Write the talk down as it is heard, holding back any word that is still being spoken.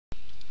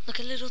Look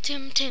at little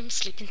Tim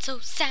sleeping so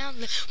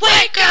soundly.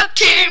 Wake up,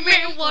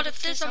 Timmy! What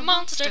if there's a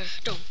monster?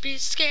 Don't be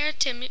scared,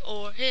 Timmy,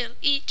 or he'll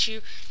eat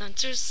you.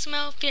 Monsters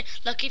smell fear.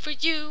 Lucky for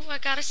you, I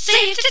got a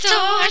safety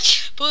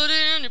torch. Put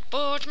it in your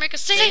porch, make a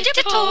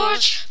safety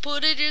torch.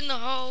 Put it in the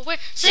hallway,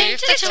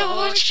 safety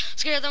torch.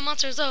 Scare the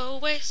monsters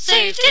away,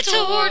 safety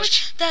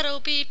torch. That'll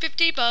be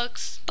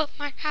 $50, but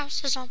my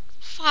house is on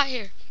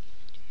fire.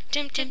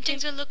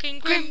 Things are looking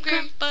grim,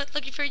 but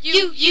lucky for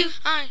you,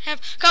 I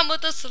have come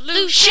with a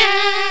solution.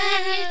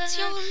 It's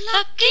your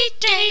lucky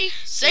day.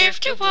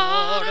 Safety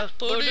water,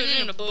 put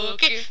it in a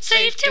bucket.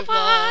 Safety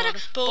water,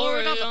 pour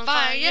it on the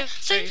fire.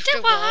 Safety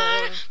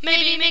water,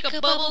 maybe make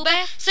a bubble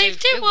bath.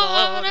 Safety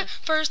water,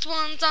 first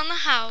one's on the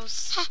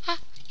house. Ha ha,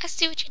 I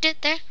see what you did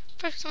there.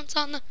 First one's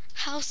on the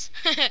house.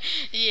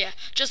 Yeah,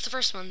 just the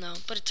first one though.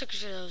 But it took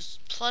for those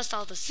plus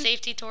all the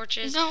safety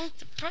torches. No,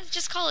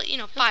 just call it,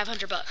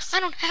 $500. I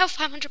don't have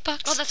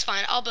 $500. Oh, that's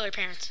fine. I'll bill your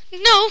parents.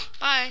 No.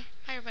 Bye.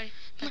 Bye, everybody.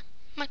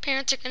 My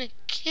parents are gonna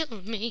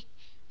kill me.